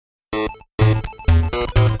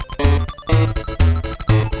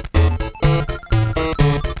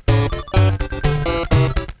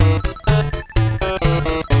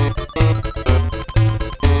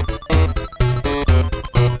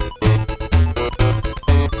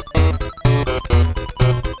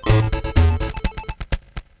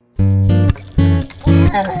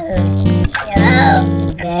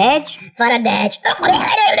Deci? Fără deci.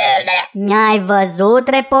 Mi-ai văzut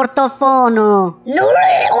reportofonul? Nu.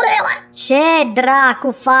 Ce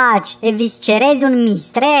dracu faci? Eviscerezi un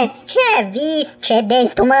mistreț? Ce vis, ce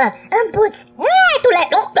dezi tu, mă? Împuți.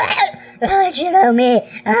 Ce rău mi-e.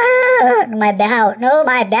 Nu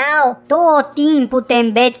mai beau. Tot timpul te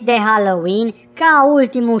îmbeți de Halloween ca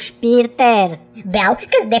ultimul șpirter. Beau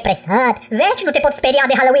că-s depresat. Veci, nu te pot speria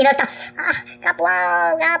de Halloween ăsta. Capul.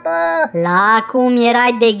 La cum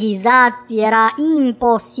erai deghizat, era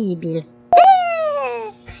imposibil.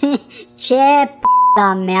 Ce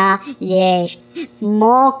p***a mea ești?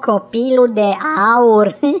 Copilul de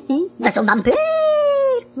aur. Bă, sunt vampir.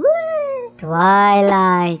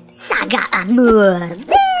 Twilight. Saga amor.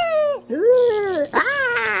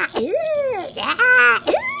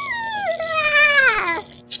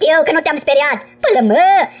 Știu că nu te-am speriat. Până mă,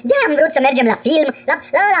 de-aia am vrut să mergem la film,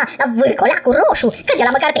 la Vârcolacul roșu, că de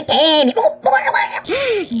la măcar te temi.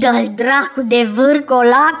 Dă-l dracu de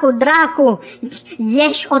Vârcolacul, dracu.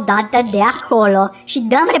 Ieși odată de acolo și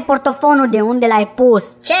dă-mi reportofonul de unde l-ai pus.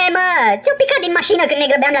 Ce, mă? Ți-o picat din mașină când ne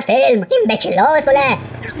grăbeam la film, imbecilosule.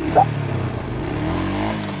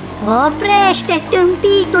 Oprește,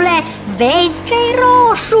 tâmpitule! Vezi că-i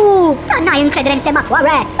roșu! Să n-ai încredere în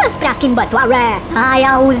semafoare, îți prea schimbătoare. Ai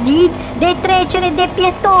auzit de trecere de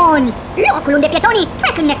pietoni? Locul unde pietonii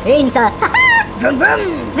trec în neființă. Vrum, vrum.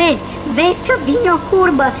 Vezi că vine o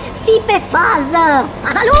curbă. Fii pe fază!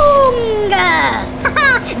 Faza lungă!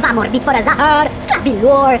 V-am orbit fără zahăr,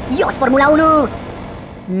 sclavilor, ios Formula 1.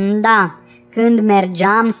 Da, când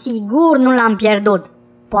mergeam, sigur nu l-am pierdut.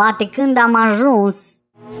 Poate când am ajuns.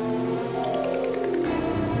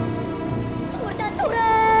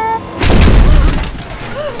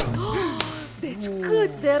 Deci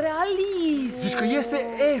cât de realist! Zici că iese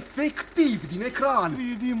efectiv din ecran.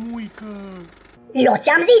 Vidi, muică. Eu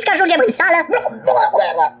ți-am zis că ajungem în sală.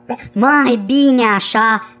 Mai bine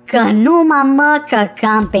așa, că nu mă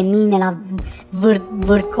căcam pe mine la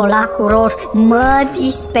Vârcolacul roșu. Mă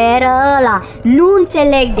disperă ăla. Nu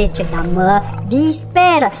înțeleg de ce, dar mă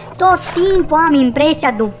disperă. Tot timpul am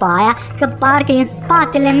impresia după aia că parcă e în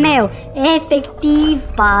spatele meu. Efectiv,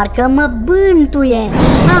 parcă mă bântuie.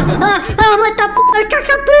 Mă tapă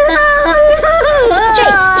cacapă.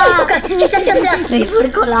 Ce-i, ce se întâmplă? E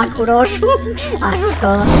Vârcolacul roșu.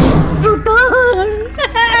 Ajutor! Ajutor!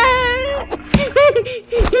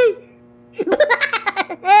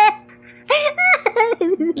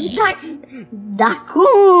 Dar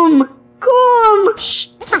cum? Cum? Șș,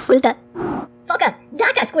 ascultă! Focă,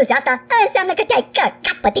 dacă asculti asta, înseamnă că te-ai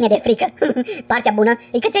căcat pe tine de frică. Partea bună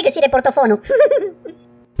e că ți-ai găsit reportofonul.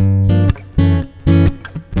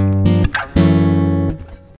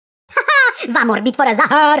 V-am orbit fără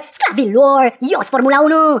zahăr, sclavilor, ios Formula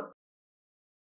 1.